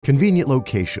Convenient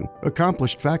location,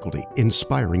 accomplished faculty,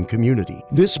 inspiring community.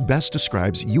 This best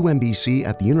describes UMBC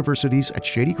at the universities at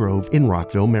Shady Grove in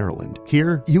Rockville, Maryland.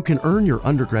 Here, you can earn your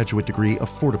undergraduate degree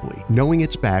affordably, knowing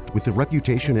it's backed with the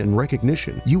reputation and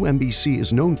recognition UMBC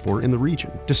is known for in the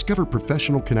region. Discover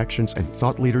professional connections and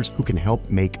thought leaders who can help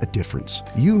make a difference.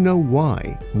 You know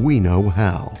why, we know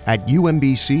how. At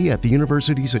UMBC at the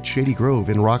universities at Shady Grove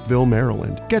in Rockville,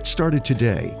 Maryland. Get started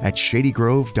today at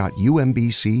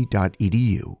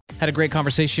shadygrove.umbc.edu. Had a great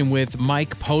conversation with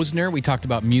Mike Posner. We talked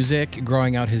about music,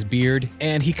 growing out his beard,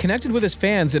 and he connected with his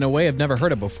fans in a way I've never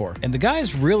heard of before. And the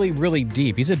guy's really, really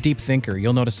deep. He's a deep thinker.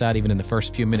 You'll notice that even in the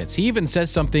first few minutes. He even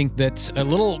says something that's a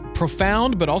little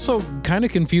profound, but also kind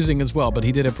of confusing as well. But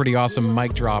he did a pretty awesome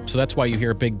mic drop, so that's why you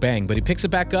hear a big bang. But he picks it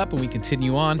back up, and we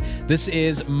continue on. This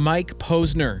is Mike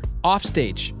Posner,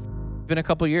 Offstage. It's been a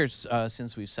couple years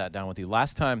since we've sat down with you.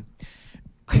 Last time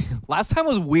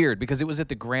was weird because it was at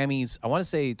the Grammys. I want to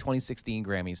say 2016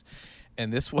 Grammys,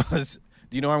 and this was.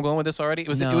 Do you know where I'm going with this already? It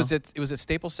was at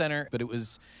Staples Center, but it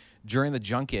was during the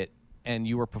junket, and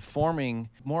you were performing.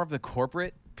 More of the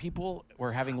corporate people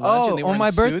were having lunch. And they were on my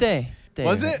in suits. birthday.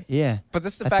 Was it? Yeah. But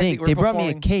this is the fact that you were they performing.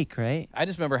 brought me a cake, right? I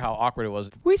just remember how awkward it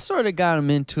was. We sort of got them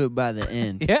into it by the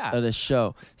end of the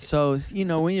show. So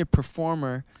when you're a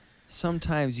performer,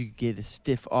 sometimes you get a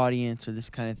stiff audience or this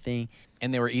kind of thing.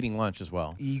 And they were eating lunch as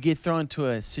well. You get thrown into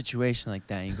a situation like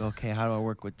that, and you go, okay, how do I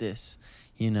work with this?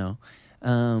 And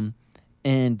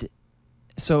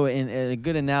so a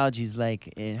good analogy is like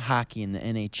in hockey in the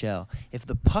NHL. If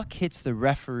the puck hits the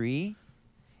referee's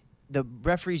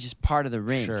just part of the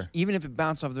rink. Sure. Even if it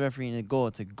bounced off the referee in a goal,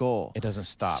 it's a goal. It doesn't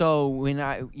stop. So when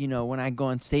I go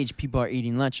on stage, people are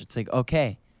eating lunch. It's like,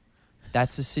 okay,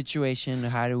 that's the situation.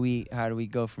 How do we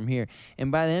go from here?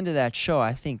 And by the end of that show,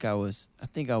 I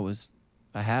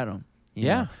had them. You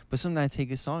know? But sometimes I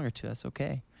take a song or two. That's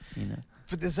okay.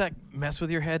 But does that mess with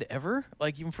your head ever?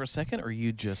 Like even for a second, or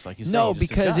you just like you say? No, you just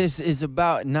because adjust? it's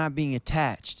about not being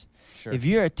attached. Sure. If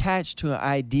you're attached to an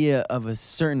idea of a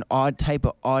certain odd type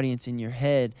of audience in your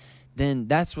head, then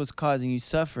that's what's causing you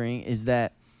suffering. Is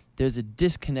that there's a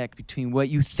disconnect between what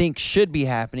you think should be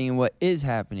happening and what is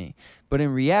happening. But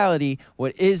in reality,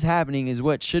 what is happening is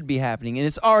what should be happening, and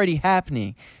it's already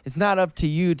happening. It's not up to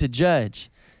you to judge.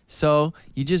 So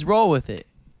you just roll with it.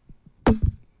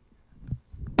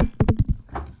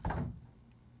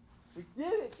 We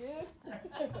did it, kid.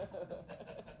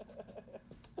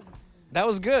 That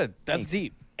was good. That's Thanks.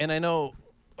 deep. And I know.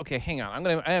 Okay, hang on.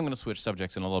 I am gonna switch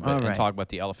subjects in a little bit and talk about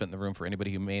the elephant in the room for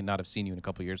anybody who may not have seen you in a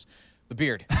couple of years. The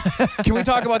beard. Can we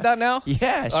talk about that now?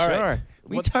 Yeah, All sure. right.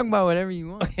 We talk about whatever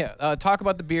you want. Yeah. Talk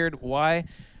about the beard. Why?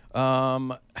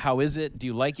 How is it? Do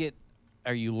you like it?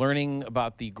 Are you learning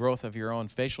about the growth of your own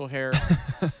facial hair?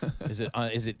 Is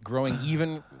it growing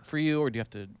even for you, or do you have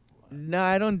to? No,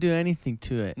 I don't do anything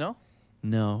to it. No.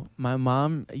 No, my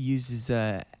mom uses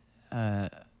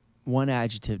one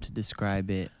adjective to describe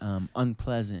it: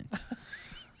 unpleasant.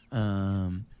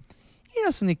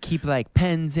 Something to keep like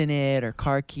pens in it or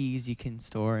car keys you can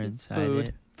store inside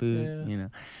it. Food, yeah.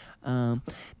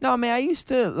 No, man, I used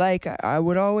to I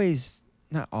would always.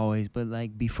 Not always, but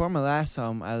like before my last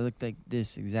album, I looked like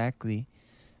this exactly.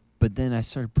 But then I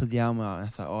started to put the album out, and I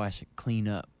thought, I should clean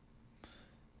up.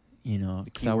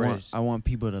 Because I want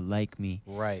people to like me.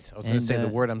 Right. I was going to say the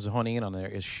word I'm honing in on there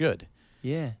is should.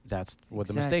 Yeah. That's what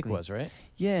the mistake was, right?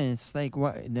 Yeah, and it's like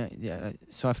what? Yeah.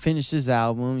 So I finished this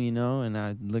album, and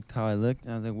I looked how I looked,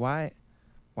 and I was like,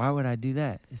 why would I do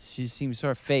that? It just seemed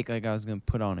sort of fake, like I was going to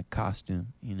put on a costume,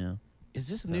 Is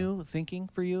this new thinking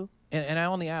for you? And I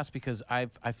only ask because I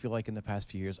feel like in the past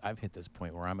few years I've hit this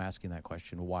point where I'm asking that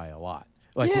question why a lot.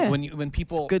 Like when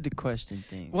people, it's good to question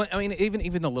things. Well, I mean,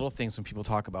 even the little things when people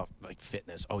talk about like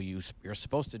fitness. Oh, you're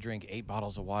supposed to drink 8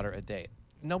 bottles of water a day.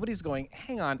 Nobody's going,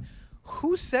 hang on,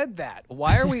 who said that?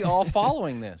 Why are we all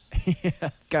following this? Yeah,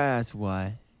 that's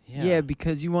why. Yeah,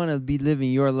 because you want to be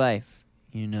living your life,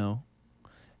 and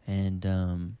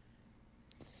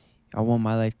I want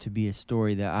my life to be a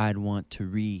story that I'd want to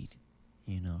read.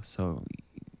 So,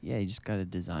 you just got to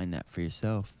design that for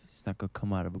yourself. It's not going to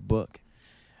come out of a book.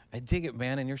 I dig it,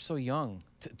 man, and you're so young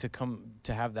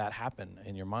to have that happen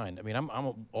in your mind. I mean, I'm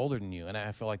older than you, and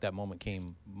I feel like that moment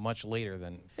came much later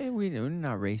than... Hey, we're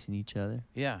not racing each other.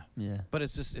 Yeah. Yeah. But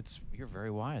you're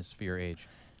very wise for your age.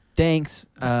 Thanks.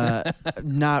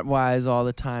 Not wise all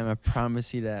the time, I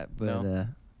promise you that. But,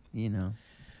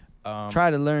 try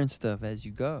to learn stuff as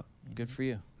you go. Good for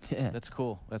you. Yeah. That's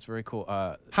cool. That's very cool.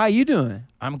 How you doing?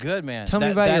 I'm good, man. Tell me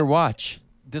about your watch.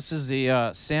 This is the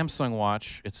Samsung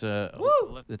watch. It's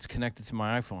it's connected to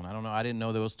my iPhone. I don't know. I didn't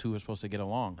know those two were supposed to get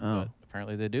along, but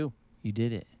apparently they do. You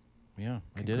did it. Yeah,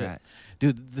 I did it. Congrats.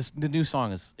 Dude, the new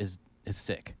song is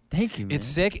sick. Thank you, man. It's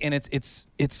sick, and it's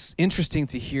interesting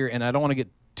to hear, and I don't want to get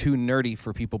too nerdy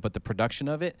for people, but the production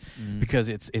of it, because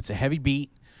it's a heavy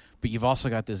beat, but you've also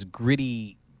got this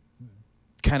gritty,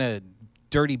 kind of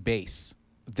dirty bass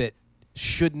that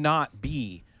should not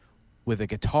be with a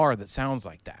guitar that sounds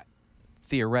like that,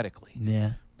 theoretically.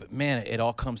 Yeah. But man, it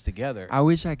all comes together. I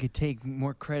wish I could take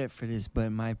more credit for this, but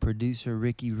my producer,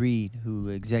 Ricky Reed, who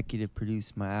executive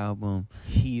produced my album,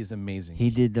 He is amazing.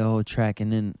 he did the whole track,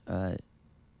 and then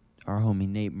our homie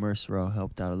Nate Mercero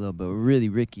helped out a little bit. But really,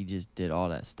 Ricky just did all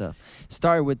that stuff.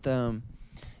 Started with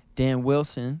Dan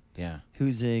Wilson, Yeah.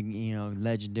 who's a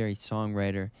legendary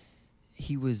songwriter.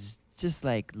 He was just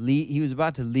like he was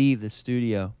about to leave the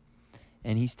studio,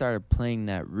 and he started playing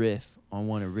that riff on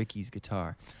one of Ricky's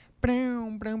guitar.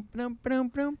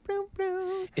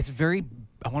 It's very,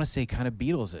 I want to say, kind of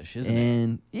Beatles-ish, isn't it?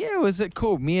 And yeah, it was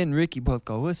cool. Me and Ricky both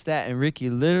go, "What's that?" And Ricky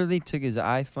literally took his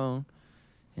iPhone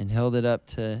and held it up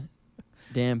to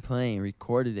Dan playing,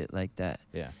 recorded it like that.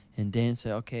 Yeah. And Dan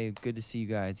said, "Okay, good to see you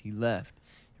guys." He left.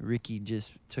 Ricky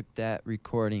just took that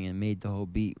recording and made the whole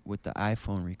beat with the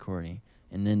iPhone recording,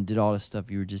 and then did all the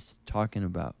stuff you were just talking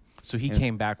about. So he Yeah.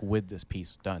 came back with this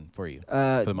piece done for you,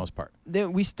 for the most part.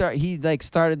 Then he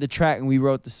started the track and we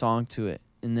wrote the song to it.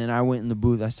 And then I went in the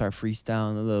booth, I started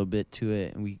freestyling a little bit to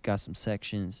it, and we got some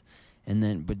sections. And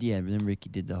then then Ricky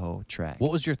did the whole track.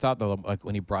 What was your thought though, like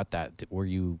when he brought that?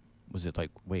 Was it like,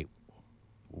 wait,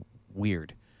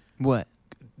 weird What?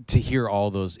 to hear all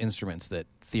those instruments that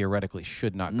theoretically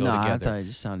should not go I together? thought it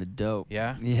just sounded dope.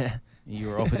 Yeah, Yeah. you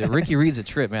were open to it. Ricky Reed's a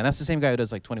trip, man. That's the same guy who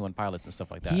does like 21 Pilots and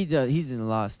stuff like that. He's in a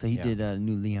lot of stuff. He Yeah. did a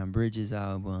new Leon Bridges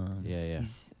album. Yeah.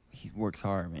 He works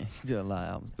hard, man. He's doing a lot of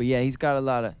albums. But yeah, he's got a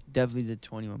lot of, definitely the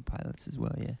 21 Pilots as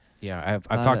well, yeah. Yeah,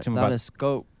 I've talked to him a lot about of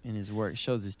scope in his work.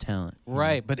 Shows his talent. you know?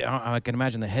 right, but I can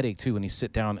imagine the headache too when you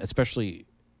sit down, especially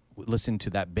listening to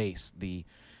that bass, the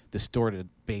distorted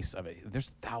bass of it. There's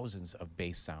thousands of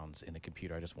bass sounds in the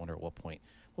computer. I just wonder at what point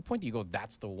do you go,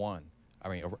 that's the one? I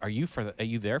mean, are you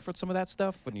there for some of that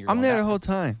stuff when you're? I'm going there that- the whole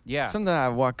time. Yeah. Sometimes I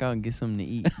walk out and get something to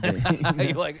eat. But,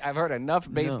 You're like, I've heard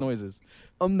enough bass No. noises.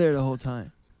 I'm there the whole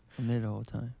time.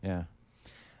 Yeah.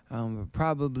 But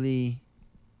probably,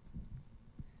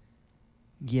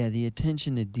 yeah, the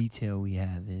attention to detail we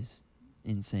have is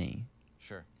insane.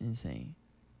 Sure. Insane.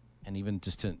 And even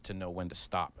just to know when to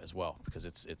stop as well, because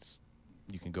it's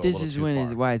you can go. This a little is too when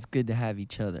far. why it's good to have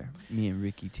each other, me and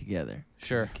Ricky together. 'Cause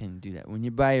Sure. you can do that. When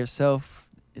you're by yourself,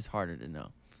 it's harder to know.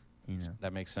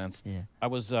 That makes sense. Yeah. I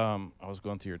was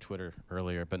going through your Twitter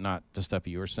earlier, but not the stuff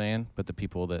you were saying, but the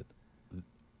people that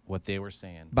what they were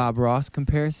saying. Bob Ross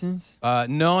comparisons.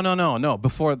 No.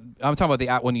 Before I'm talking about the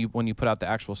when you put out the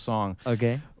actual song.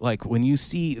 Okay. Like when you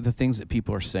see the things that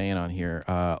people are saying on here,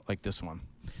 like this one,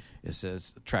 it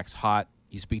says the track's hot.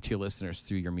 You speak to your listeners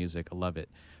through your music. I love it.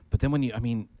 But then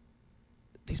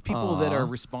these people that are Aw.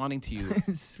 responding to you,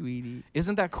 Sweetie.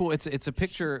 isn't that cool? It's a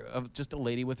picture of just a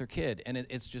lady with her kid, and it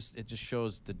just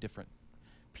shows the different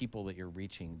people that you're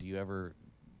reaching. Do you ever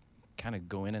kind of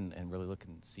go in and really look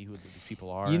and see who these people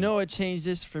are? You know what changed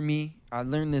this for me? I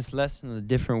learned this lesson in a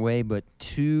different way, but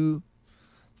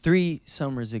 3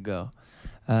 summers ago,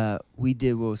 we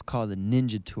did what was called a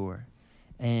Ninja Tour.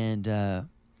 And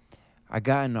I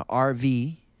got in an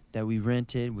RV that we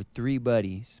rented with 3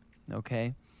 buddies,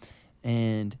 okay?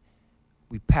 And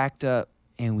we packed up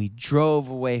and we drove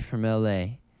away from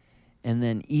LA. And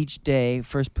then each day,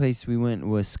 first place we went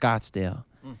was Scottsdale.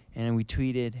 And we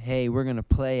tweeted, hey, we're going to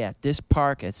play at this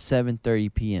park at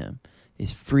 7:30 p.m.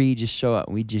 It's free, just show up.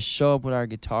 We just show up with our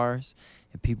guitars,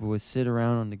 and people would sit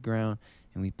around on the ground,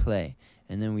 and we'd play.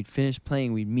 And then we'd finish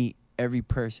playing, we'd meet every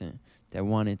person that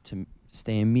wanted to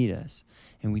stay and meet us.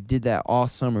 And we did that all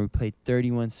summer. We played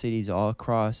 31 cities all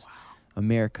across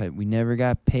America. We never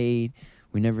got paid.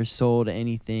 We never sold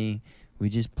anything. We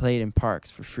just played in parks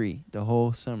for free the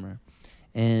whole summer.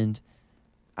 And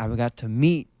I got to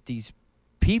meet these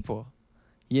people,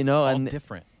 all and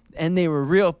different. and they were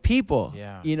real people.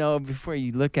 Yeah. Before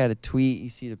you look at a tweet, you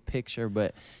see the picture,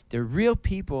 but they're real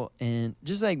people. And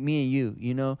just like me and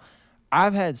you,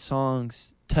 I've had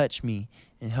songs touch me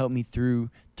and help me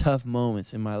through tough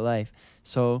moments in my life.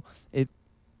 So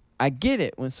I get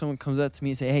it when someone comes up to me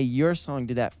and say, hey, your song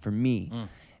did that for me.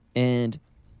 And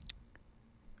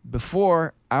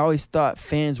before, I always thought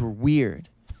fans were weird.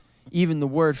 Even the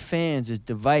word fans is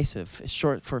divisive. It's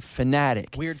short for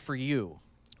fanatic. Weird for you.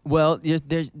 Well,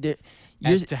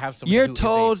 As to have somebody you're who is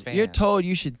told a fan. you're told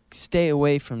you should stay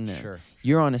away from them. Sure.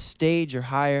 You're on a stage or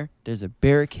higher. There's a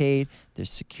barricade. There's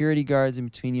security guards in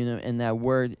between you, and that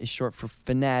word is short for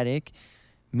fanatic.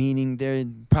 meaning they're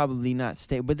probably not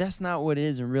stable. But that's not what it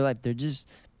is in real life. They're just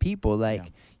people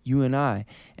like you and I.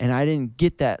 And I didn't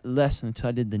get that lesson until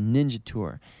I did the Ninja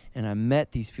Tour. And I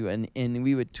met these people. And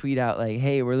we would tweet out like,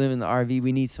 hey, we're living in the RV.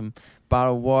 We need some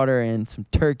bottled water and some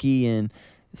turkey and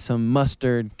some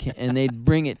mustard. And they'd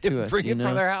bring it to us. Bring it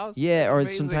from their house? Yeah, That's or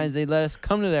amazing. sometimes they'd let us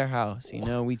come to their house.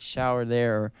 We'd shower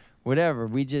there or whatever.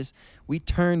 We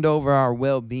turned over our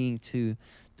well-being to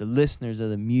the listeners of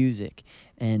the music.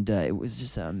 And it was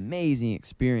just an amazing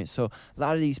experience. So a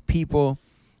lot of these people,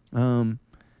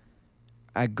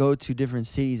 I go to different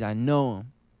cities. I know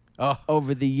them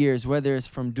over the years, whether it's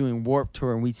from doing Warped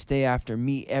Tour and we'd stay after,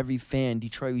 meet every fan.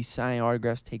 Detroit, we sign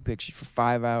autographs, take pictures for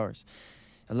 5 hours.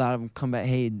 A lot of them come back,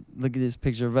 hey, look at this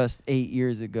picture of us 8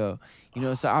 years ago.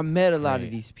 So I met a lot of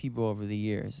these people over the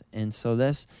years. And so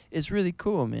it's really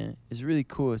cool, man. It's really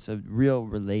cool. It's a real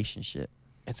relationship.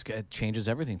 It changes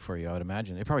everything for you, I would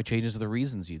imagine. It probably changes the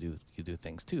reasons you do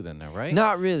things too then, right?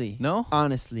 Not really. No?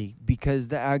 Honestly,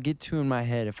 because I get two in my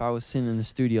head. If I was sitting in the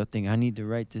studio thinking, I need to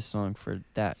write this song for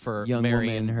that young Mary woman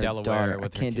in and her Delaware daughter. I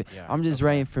with her can't do kid. Yeah, I'm just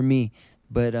writing for me.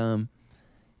 But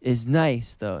it's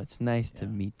nice, though. It's nice to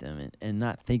meet them and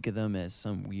not think of them as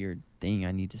some weird thing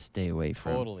I need to stay away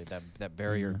from. Totally. That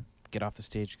barrier, get off the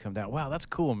stage, come down. Wow, that's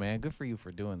cool, man. Good for you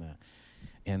for doing that.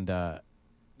 And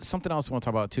something else I want to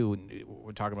talk about, too,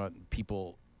 we're talking about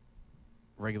people,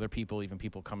 regular people, even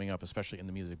people coming up, especially in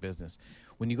the music business.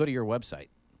 When you go to your website,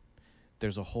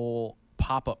 there's a whole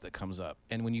pop-up that comes up.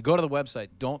 And when you go to the website,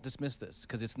 don't dismiss this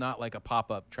because it's not like a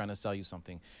pop-up trying to sell you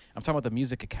something. I'm talking about the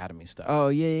Music Academy stuff. Oh,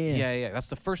 yeah. Yeah. That's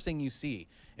the first thing you see.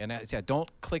 And don't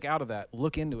click out of that.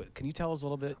 Look into it. Can you tell us a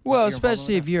little bit? Well,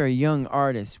 especially if you're a young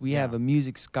artist. We have a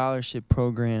music scholarship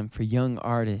program for young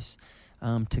artists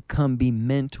to come be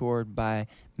mentored by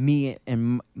me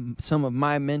and some of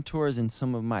my mentors and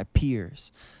some of my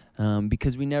peers,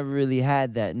 because we never really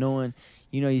had that. No one,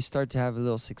 you start to have a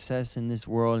little success in this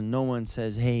world and no one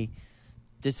says, hey,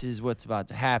 this is what's about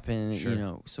to happen.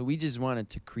 Sure. So we just wanted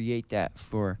to create that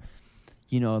for,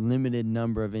 a limited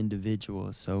number of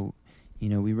individuals. So,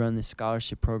 we run this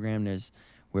scholarship program. There's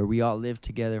where we all live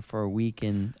together for a week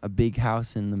in a big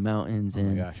house in the mountains. Oh,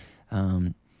 my gosh.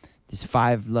 There's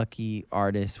 5 lucky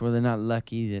artists. Well, they're not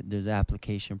lucky. There's an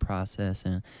application process,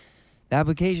 and the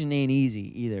application ain't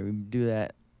easy either. We do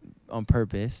that on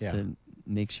purpose to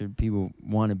make sure people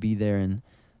want to be there. And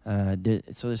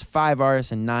so there's 5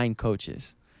 artists and 9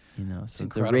 coaches. So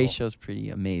the ratio's pretty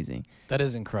amazing. That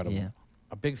is incredible. Yeah.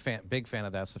 A big fan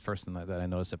of that. It's the first thing that I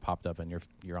noticed that popped up, and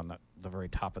you're on the very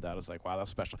top of that. I was like, wow, that's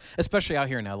special. Especially out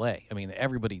here in L.A. I mean,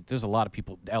 there's a lot of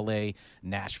people, L.A.,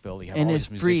 Nashville. You have and all it's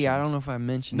these free. musicians. I don't know if I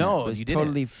mentioned No, that, but it's you didn't.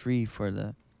 totally free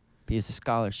it's a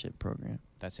scholarship program.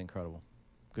 That's incredible.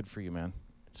 Good for you, man.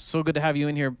 It's so good to have you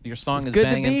in here. Your song It's is good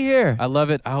banging. to be here. I love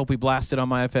it. I hope we blast it on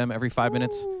my FM every 5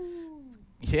 minutes.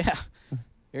 Yeah.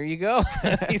 There you go.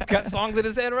 He's got songs in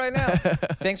his head right now.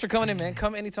 Thanks for coming in, man.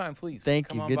 Come anytime, please. Thank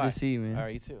you. Come on Good by. to see you, man. All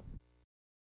right, you too.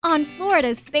 On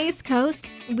Florida's Space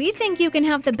Coast, we think you can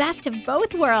have the best of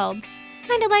both worlds.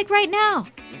 Kind of like right now.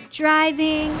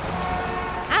 Driving,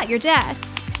 at your desk,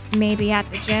 maybe at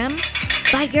the gym,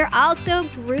 but you're also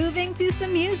grooving to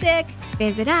some music.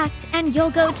 Visit us and you'll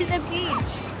go to the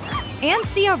beach and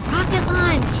see a rocket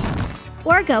launch.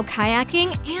 Or go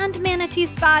kayaking and manatee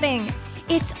spotting.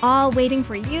 It's all waiting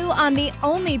for you on the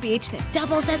only beach that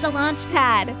doubles as a launch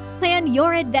pad. Plan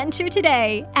your adventure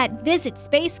today at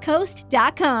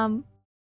visitspacecoast.com.